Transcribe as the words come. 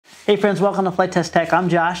Hey friends, welcome to Flight Test Tech. I'm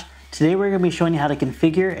Josh. Today we're going to be showing you how to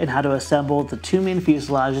configure and how to assemble the two main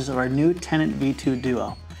fuselages of our new Tenet V2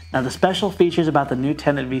 Duo. Now the special features about the new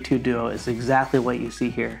Tenet V2 Duo is exactly what you see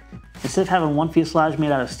here. Instead of having one fuselage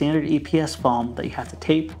made out of standard EPS foam that you have to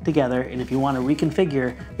tape together, and if you want to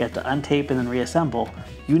reconfigure, you have to untape and then reassemble,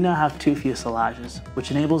 you now have two fuselages,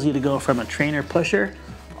 which enables you to go from a trainer pusher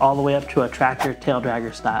all the way up to a tractor tail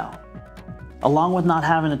dragger style. Along with not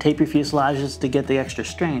having to tape your fuselages to get the extra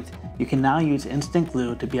strength, you can now use instant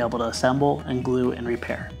glue to be able to assemble and glue and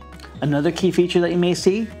repair. Another key feature that you may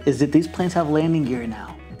see is that these planes have landing gear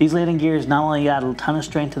now. These landing gears not only add a ton of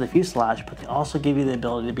strength to the fuselage, but they also give you the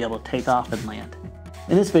ability to be able to take off and land.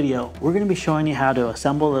 In this video, we're going to be showing you how to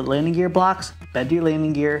assemble the landing gear blocks, bed your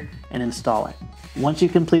landing gear, and install it. Once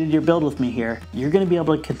you've completed your build with me here, you're going to be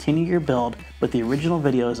able to continue your build with the original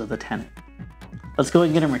videos of the Tenet. Let's go ahead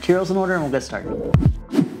and get our materials in order and we'll get started.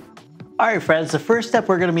 Alright friends, the first step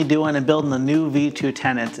we're going to be doing in building the new V2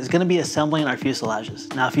 Tenet is going to be assembling our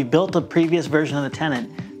fuselages. Now if you built a previous version of the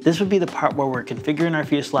Tenet, this would be the part where we're configuring our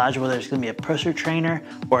fuselage, whether it's going to be a pusher trainer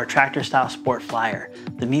or a tractor style sport flyer.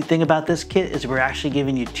 The neat thing about this kit is we're actually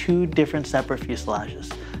giving you two different separate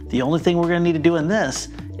fuselages. The only thing we're going to need to do in this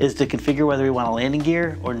is to configure whether we want a landing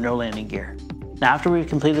gear or no landing gear. Now after we've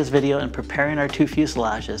completed this video and preparing our two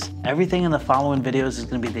fuselages, everything in the following videos is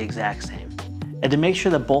going to be the exact same. And to make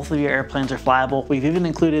sure that both of your airplanes are flyable, we've even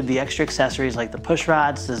included the extra accessories like the push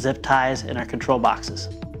rods, the zip ties, and our control boxes.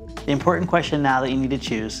 The important question now that you need to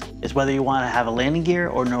choose is whether you want to have a landing gear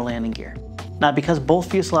or no landing gear. Now because both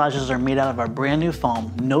fuselages are made out of our brand new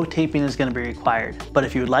foam, no taping is going to be required. But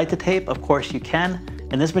if you would like to tape, of course you can,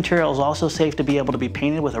 and this material is also safe to be able to be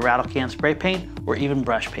painted with a rattle can spray paint or even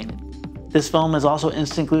brush painted. This foam is also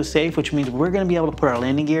instant glue safe, which means we're going to be able to put our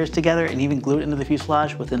landing gears together and even glue it into the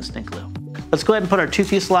fuselage with instant glue. Let's go ahead and put our two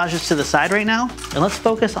fuselages to the side right now, and let's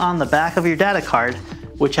focus on the back of your data card,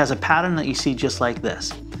 which has a pattern that you see just like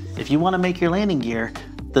this. If you want to make your landing gear,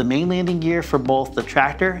 the main landing gear for both the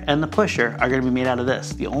tractor and the pusher are going to be made out of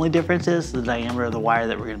this. The only difference is the diameter of the wire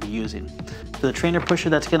that we're going to be using. For the trainer pusher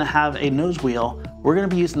that's going to have a nose wheel, we're going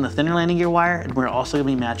to be using the thinner landing gear wire, and we're also going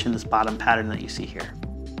to be matching this bottom pattern that you see here.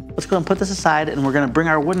 Let's go and put this aside, and we're going to bring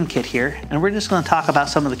our wooden kit here, and we're just going to talk about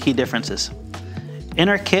some of the key differences. In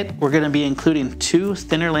our kit, we're going to be including two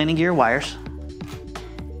thinner landing gear wires,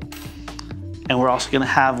 and we're also going to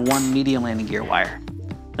have one medium landing gear wire.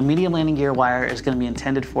 The medium landing gear wire is going to be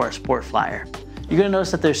intended for a sport flyer. You're going to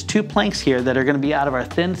notice that there's two planks here that are going to be out of our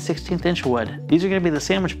thin 16th inch wood. These are going to be the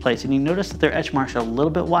sandwich plates, and you notice that their edge marks are a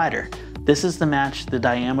little bit wider. This is to match the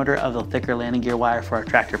diameter of the thicker landing gear wire for our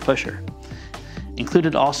tractor pusher.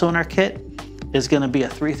 Included also in our kit is going to be a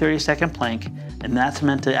 3/32 plank, and that's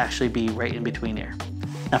meant to actually be right in between here.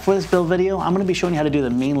 Now for this build video, I'm going to be showing you how to do the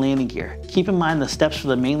main landing gear. Keep in mind the steps for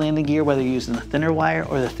the main landing gear, whether you're using the thinner wire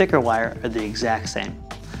or the thicker wire, are the exact same.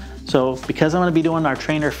 So because I'm going to be doing our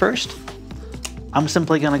trainer first, I'm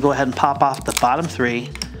simply going to go ahead and pop off the bottom three,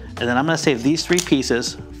 and then I'm going to save these three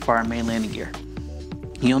pieces for our main landing gear.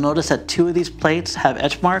 You'll notice that two of these plates have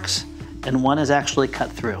edge marks and one is actually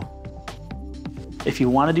cut through. If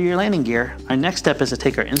you want to do your landing gear, our next step is to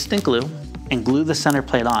take our instant glue and glue the center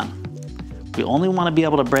plate on. We only want to be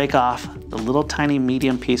able to break off the little tiny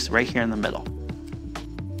medium piece right here in the middle.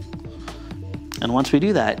 And once we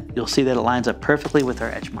do that, you'll see that it lines up perfectly with our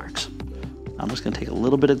edge marks. I'm just going to take a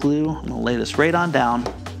little bit of glue, I'm going to lay this right on down,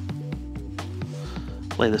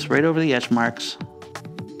 lay this right over the edge marks,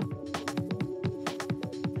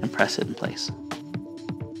 and press it in place.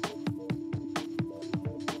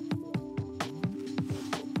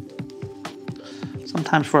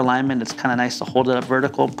 Sometimes for alignment, it's kind of nice to hold it up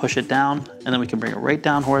vertical, push it down, and then we can bring it right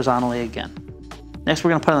down horizontally again. Next,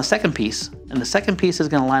 we're going to put on the second piece, and the second piece is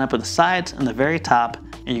going to line up with the sides and the very top,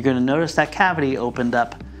 and you're going to notice that cavity opened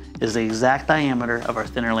up is the exact diameter of our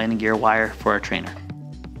thinner landing gear wire for our trainer.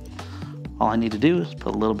 All I need to do is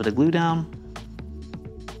put a little bit of glue down,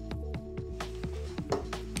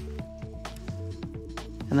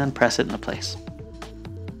 and then press it into place.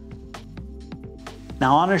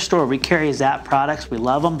 Now on our store, we carry Zap products. We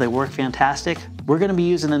love them, they work fantastic. We're gonna be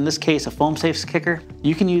using, in this case, a foam safe kicker.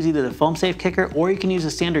 You can use either the foam safe kicker or you can use a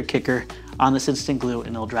standard kicker on this instant glue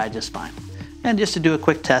and it'll dry just fine. And just to do a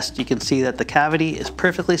quick test, you can see that the cavity is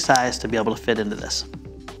perfectly sized to be able to fit into this.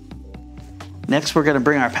 Next, we're gonna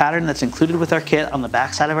bring our pattern that's included with our kit on the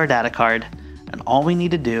back side of our data card, and all we need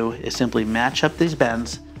to do is simply match up these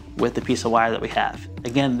bends with the piece of wire that we have.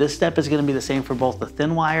 Again, this step is gonna be the same for both the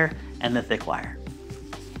thin wire and the thick wire.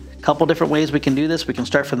 Couple different ways we can do this. We can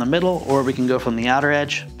start from the middle or we can go from the outer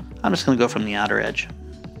edge. I'm just going to go from the outer edge.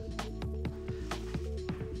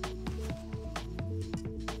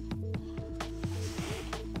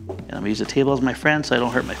 And I'm gonna use the table as my friend so I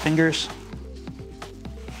don't hurt my fingers.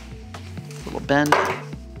 A little bend.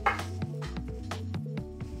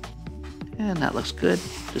 And that looks good.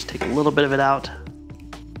 Just take a little bit of it out.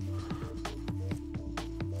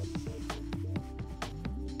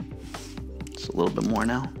 Just a little bit more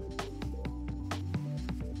now.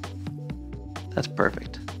 That's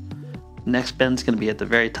perfect. Next bend's gonna be at the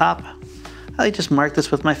very top. I just mark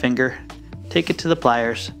this with my finger, take it to the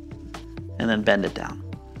pliers, and then bend it down.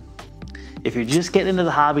 If you're just getting into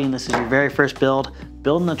the hobby and this is your very first build,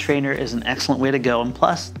 building a trainer is an excellent way to go, and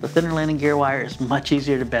plus, the thinner landing gear wire is much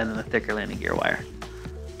easier to bend than the thicker landing gear wire.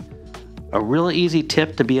 A really easy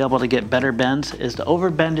tip to be able to get better bends is to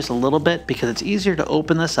overbend just a little bit, because it's easier to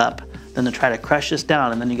open this up than to try to crush this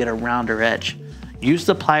down and then you get a rounder edge. Use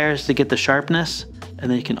the pliers to get the sharpness, and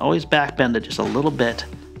then you can always back bend it just a little bit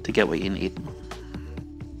to get what you need.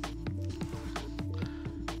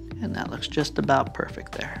 And that looks just about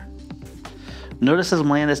perfect there. Notice as I'm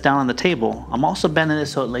laying this down on the table, I'm also bending it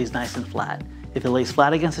so it lays nice and flat. If it lays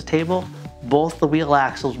flat against the table, both the wheel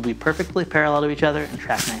axles will be perfectly parallel to each other and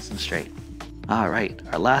track nice and straight. All right,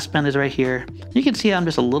 our last bend is right here. You can see I'm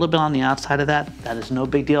just a little bit on the outside of that. That is no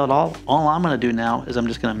big deal at all. All I'm gonna do now is I'm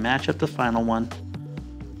just gonna match up the final one.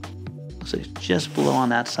 So it's just below on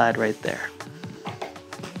that side right there.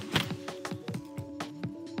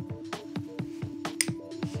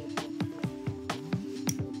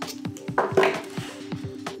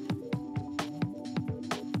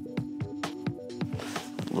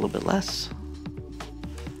 A little bit less.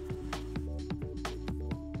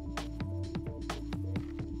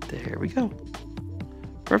 There we go.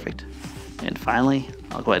 Perfect. And finally,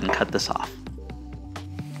 I'll go ahead and cut this off.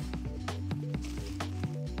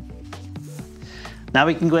 Now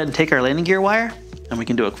we can go ahead and take our landing gear wire and we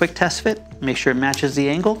can do a quick test fit, make sure it matches the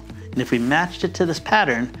angle. And if we matched it to this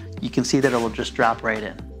pattern, you can see that it will just drop right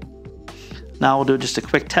in. Now we'll do just a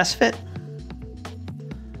quick test fit.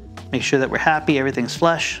 Make sure that we're happy, everything's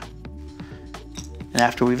flush. And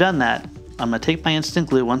after we've done that, I'm gonna take my instant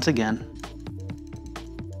glue once again.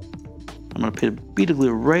 I'm gonna put a bead of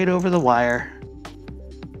glue right over the wire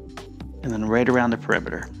and then right around the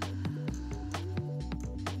perimeter.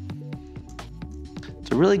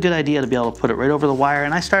 It's a really good idea to be able to put it right over the wire,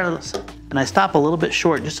 and I stop a little bit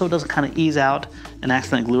short just so it doesn't kind of ease out and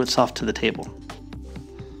accidentally glue itself to the table.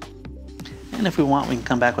 And if we want, we can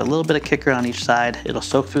come back with a little bit of kicker on each side. It'll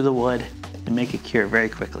soak through the wood and make it cure very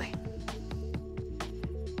quickly.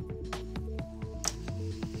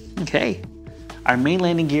 Okay, our main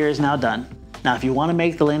landing gear is now done. Now, if you want to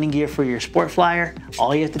make the landing gear for your sport flyer,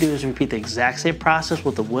 all you have to do is repeat the exact same process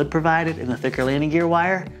with the wood provided and the thicker landing gear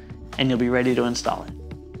wire, and you'll be ready to install it.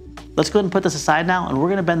 Let's go ahead and put this aside now, and we're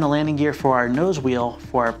going to bend the landing gear for our nose wheel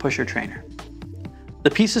for our pusher trainer. The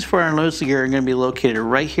pieces for our nose gear are going to be located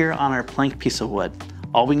right here on our plank piece of wood.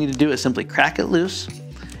 All we need to do is simply crack it loose,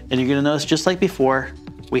 and you're going to notice, just like before,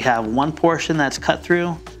 we have one portion that's cut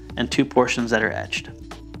through and two portions that are etched.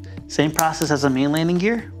 Same process as the main landing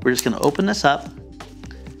gear. We're just going to open this up,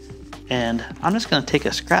 and I'm just going to take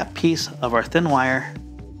a scrap piece of our thin wire,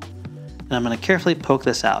 and I'm going to carefully poke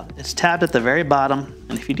this out. It's tabbed at the very bottom,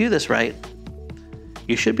 and if you do this right,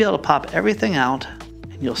 you should be able to pop everything out,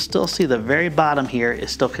 and you'll still see the very bottom here is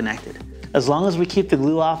still connected. As long as we keep the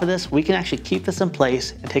glue off of this, we can actually keep this in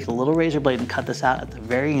place and take a little razor blade and cut this out at the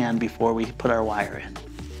very end before we put our wire in.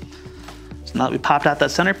 So now that we popped out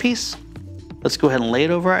that center piece, let's go ahead and lay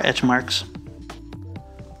it over our etch marks.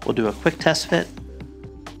 We'll do a quick test fit.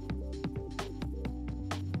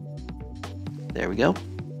 There we go.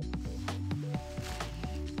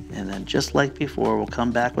 And then just like before, we'll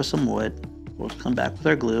come back with some wood. We'll come back with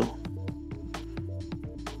our glue.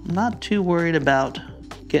 I'm not too worried about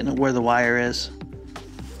getting it where the wire is.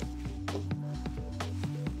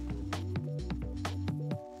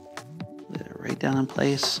 Lay it right down in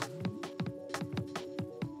place.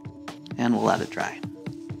 And we'll let it dry.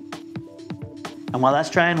 And while that's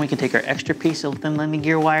drying, we can take our extra piece of thin landing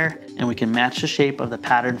gear wire and we can match the shape of the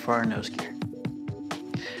pattern for our nose gear.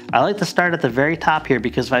 I like to start at the very top here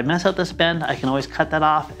because if I mess up this bend, I can always cut that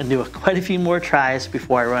off and do quite a few more tries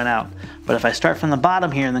before I run out. But if I start from the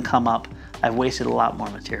bottom here and then come up, I've wasted a lot more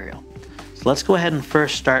material. So let's go ahead and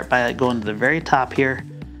first start by going to the very top here.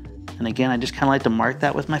 And again, I just kind of like to mark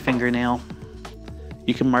that with my fingernail.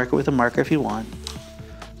 You can mark it with a marker if you want.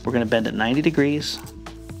 We're going to bend it 90 degrees.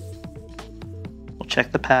 We'll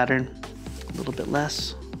check the pattern, a little bit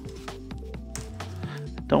less.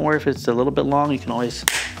 Don't worry if it's a little bit long, you can always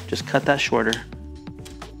just cut that shorter.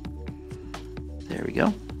 There we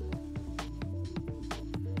go.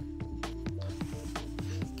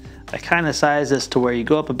 I kind of size this to where you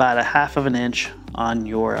go up about 1/2 of an inch on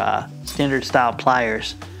your standard style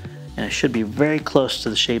pliers, and it should be very close to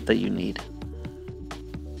the shape that you need.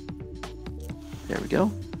 There we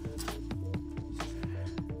go.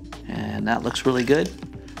 And that looks really good.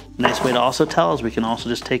 Nice way to also tell is we can also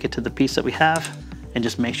just take it to the piece that we have and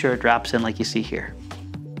just make sure it drops in like you see here.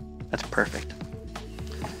 That's perfect.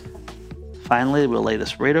 Finally, we'll lay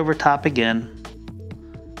this right over top again.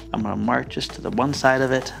 I'm gonna mark just to the one side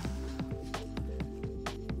of it.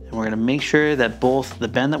 And we're gonna make sure that both the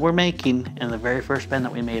bend that we're making and the very first bend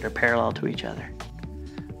that we made are parallel to each other.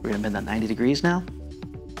 We're gonna bend that 90 degrees now.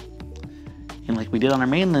 And like we did on our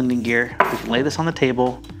main landing gear, we can lay this on the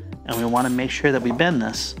table, and we wanna make sure that we bend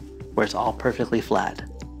this where it's all perfectly flat.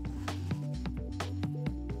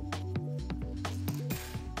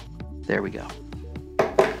 There we go.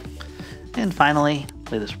 And finally,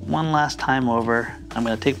 lay this one last time over. I'm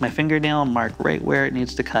gonna take my fingernail and mark right where it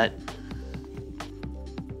needs to cut.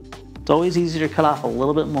 It's always easier to cut off a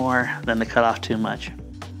little bit more than to cut off too much.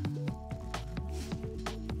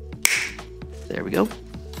 There we go.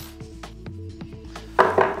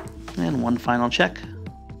 And one final check.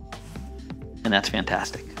 And that's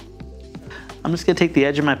fantastic. I'm just gonna take the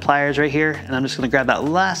edge of my pliers right here, and I'm just gonna grab that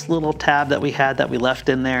last little tab that we had that we left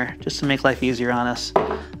in there just to make life easier on us.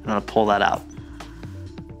 I'm gonna pull that out.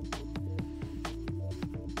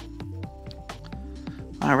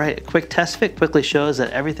 All right, a quick test fit quickly shows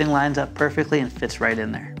that everything lines up perfectly and fits right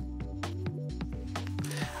in there.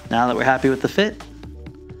 Now that we're happy with the fit,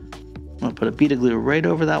 I'm gonna put a bead of glue right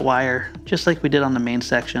over that wire, just like we did on the main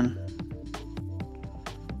section.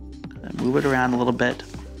 Move it around a little bit,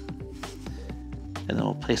 and then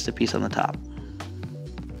we'll place the piece on the top.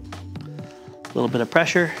 A little bit of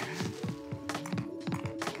pressure,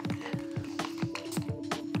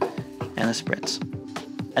 and a spritz.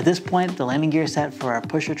 At this point, the landing gear set for our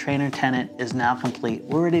pusher trainer Tenet is now complete.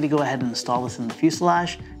 We're ready to go ahead and install this in the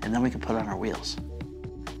fuselage, and then we can put it on our wheels.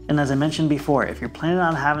 And as I mentioned before, if you're planning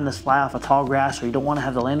on having this fly off a tall grass or you don't want to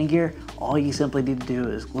have the landing gear, all you simply need to do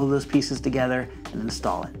is glue those pieces together and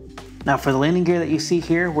install it. Now for the landing gear that you see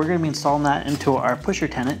here, we're going to be installing that into our pusher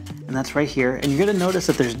Tenet, and that's right here. And you're going to notice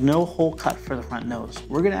that there's no hole cut for the front nose.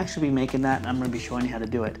 We're going to actually be making that, and I'm going to be showing you how to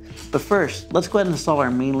do it. But first, let's go ahead and install our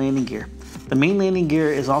main landing gear. The main landing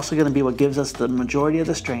gear is also going to be what gives us the majority of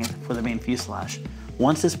the strength for the main fuselage.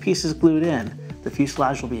 Once this piece is glued in, the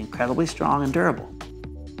fuselage will be incredibly strong and durable.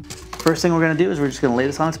 First thing we're going to do is we're just going to lay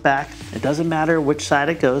this on its back. It doesn't matter which side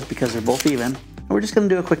it goes because they're both even. And we're just going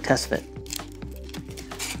to do a quick test fit.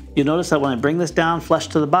 You'll notice that when I bring this down flush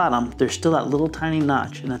to the bottom, there's still that little tiny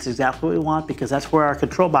notch, and that's exactly what we want because that's where our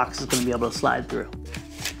control box is going to be able to slide through.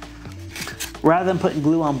 Rather than putting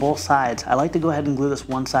glue on both sides, I like to go ahead and glue this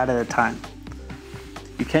one side at a time.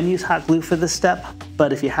 You can use hot glue for this step,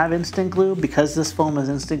 but if you have instant glue, because this foam is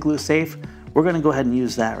instant glue safe, we're going to go ahead and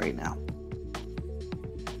use that right now.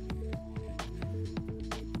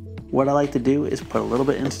 What I like to do is put a little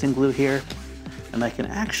bit instant glue here, and I can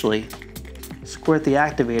actually squirt the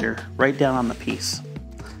activator right down on the piece.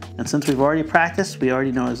 And since we've already practiced, we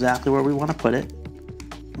already know exactly where we want to put it.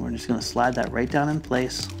 And we're just going to slide that right down in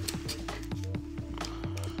place.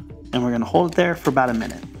 And we're going to hold it there for about a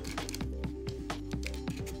minute.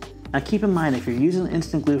 Now keep in mind, if you're using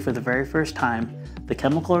instant glue for the very first time, the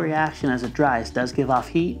chemical reaction as it dries does give off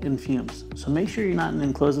heat and fumes. So make sure you're not in an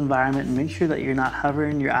enclosed environment, and make sure that you're not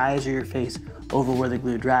hovering your eyes or your face over where the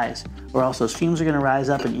glue dries, or else those fumes are going to rise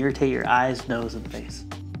up and irritate your eyes, nose, and face.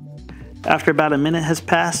 After about a minute has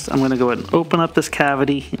passed, I'm going to go ahead and open up this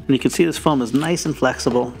cavity, and you can see this foam is nice and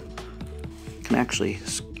flexible. You can actually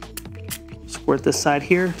squirt this side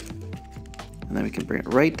here, and then we can bring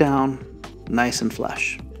it right down nice and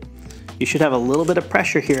flush. You should have a little bit of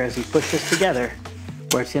pressure here as you push this together,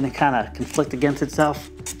 where it's going to kind of conflict against itself.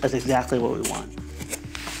 That's exactly what we want.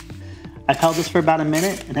 I've held this for about a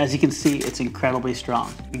minute, and as you can see, it's incredibly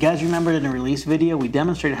strong. If you guys remembered in the release video, we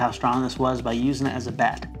demonstrated how strong this was by using it as a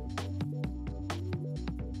bed.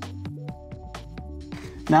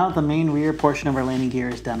 Now that the main rear portion of our landing gear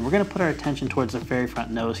is done, we're going to put our attention towards the very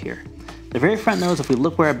front nose here. The very front nose, if we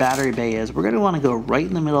look where our battery bay is, we're going to want to go right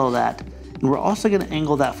in the middle of that, and we're also going to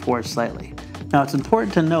angle that forward slightly. Now it's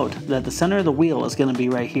important to note that the center of the wheel is going to be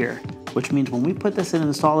right here, which means when we put this in and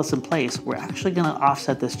install this in place, we're actually going to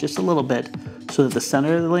offset this just a little bit so that the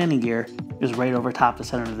center of the landing gear is right over top the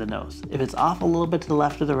center of the nose. If it's off a little bit to the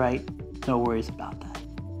left or the right, no worries about that.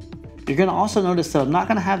 You're going to also notice that I'm not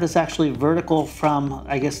going to have this actually vertical from,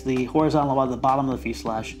 I guess, the horizontal at the bottom of the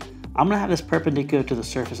fuselage. I'm going to have this perpendicular to the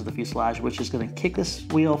surface of the fuselage, which is going to kick this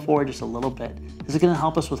wheel forward just a little bit. This is going to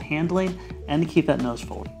help us with handling and to keep that nose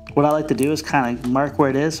forward. What I like to do is kind of mark where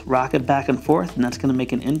it is, rock it back and forth, and that's going to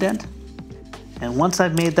make an indent. And once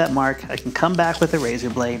I've made that mark, I can come back with a razor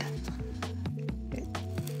blade.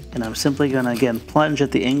 And I'm simply going to, again, plunge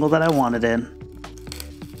at the angle that I want it in.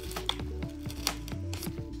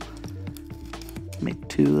 Make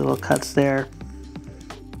 2 little cuts there.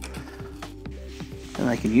 And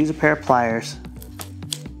I can use a pair of pliers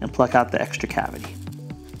and pluck out the extra cavity.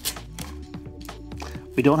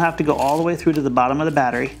 We don't have to go all the way through to the bottom of the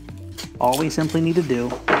battery. All we simply need to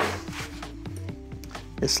do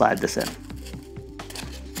is slide this in.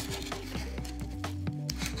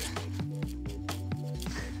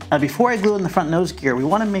 Now before I glue in the front nose gear, we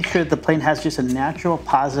want to make sure that the plane has just a natural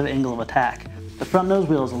positive angle of attack. The front nose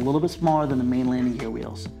wheel is a little bit smaller than the main landing gear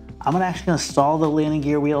wheels. I'm actually going to install the landing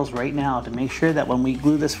gear wheels right now to make sure that when we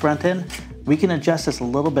glue this front in, we can adjust this a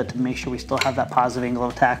little bit to make sure we still have that positive angle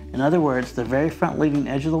of attack. In other words, the very front leading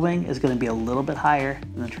edge of the wing is going to be a little bit higher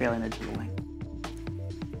than the trailing edge of the wing.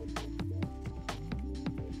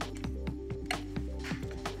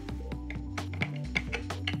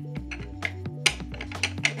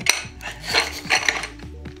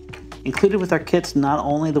 Included with our kits, not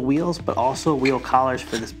only the wheels, but also wheel collars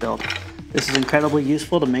for this build. This is incredibly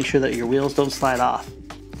useful to make sure that your wheels don't slide off.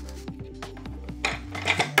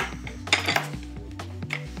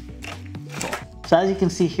 So as you can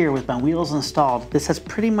see here with my wheels installed, this has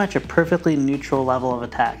pretty much a perfectly neutral level of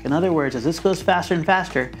attack. In other words, as this goes faster and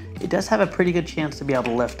faster, it does have a pretty good chance to be able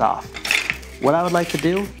to lift off. What I would like to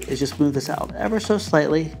do is just move this out ever so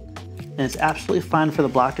slightly, and it's absolutely fine for the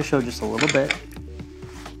block to show just a little bit.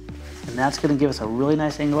 And that's going to give us a really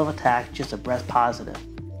nice angle of attack, just a breath positive.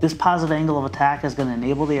 This positive angle of attack is going to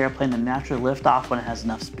enable the airplane to naturally lift off when it has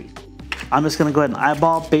enough speed. I'm just going to go ahead and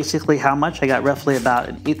eyeball basically how much. I got roughly about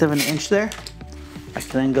 1/8 of an inch there. I can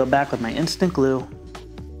then go back with my instant glue,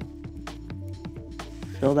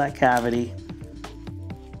 fill that cavity,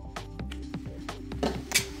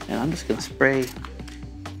 and I'm just going to spray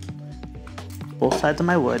both sides of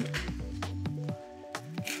my wood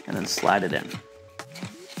and then slide it in.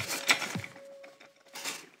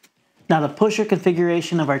 Now the pusher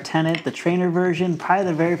configuration of our Tenet, the trainer version, probably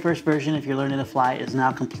the very first version if you're learning to fly, is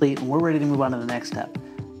now complete and we're ready to move on to the next step.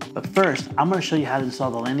 But first, I'm going to show you how to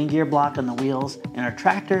install the landing gear block on the wheels in our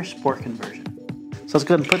tractor sport conversion. So let's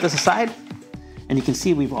go ahead and put this aside. And you can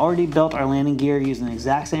see we've already built our landing gear using the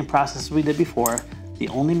exact same process we did before. The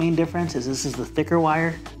only main difference is this is the thicker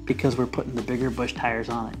wire because we're putting the bigger bush tires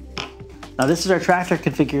on it. Now this is our tractor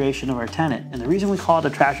configuration of our Tenet, and the reason we call it a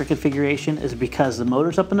tractor configuration is because the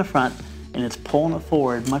motor's up in the front and it's pulling it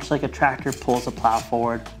forward much like a tractor pulls a plow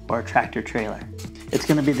forward or a tractor trailer. It's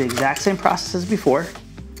going to be the exact same process as before.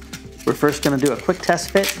 We're first going to do a quick test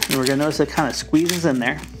fit, and we're going to notice it kind of squeezes in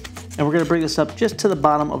there, and we're going to bring this up just to the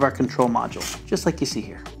bottom of our control module, just like you see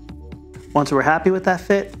here. Once we're happy with that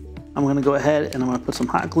fit, I'm going to go ahead and I'm going to put some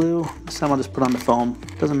hot glue. This time I'll just put on the foam.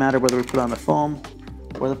 Doesn't matter whether we put on the foam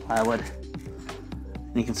or the plywood.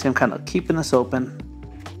 And you can see I'm kind of keeping this open.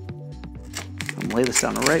 I'm going to lay this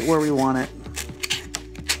down right where we want it.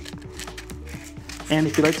 And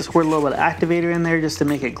if you'd like to squirt a little bit of activator in there just to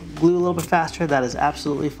make it glue a little bit faster, that is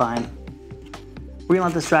absolutely fine. We're going to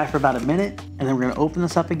let this dry for about a minute, and then we're going to open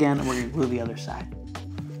this up again and we're going to glue the other side.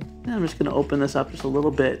 And I'm just going to open this up just a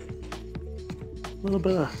little bit. A little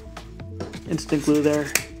bit of instant glue there.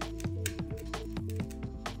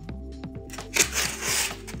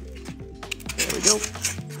 There we go.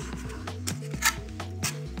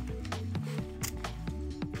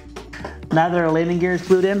 Now that our landing gear is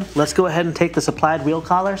glued in, let's go ahead and take the supplied wheel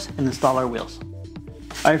collars and install our wheels.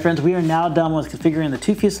 All right friends, we are now done with configuring the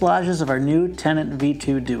 2 fuselages of our new Tenet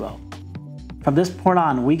V2 Duo. From this point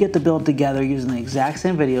on, we get to build together using the exact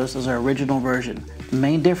same videos as our original version. The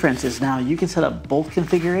main difference is now you can set up both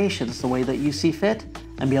configurations the way that you see fit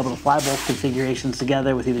and be able to fly both configurations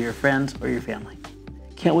together with either your friends or your family.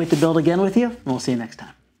 Can't wait to build again with you, and we'll see you next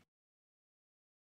time.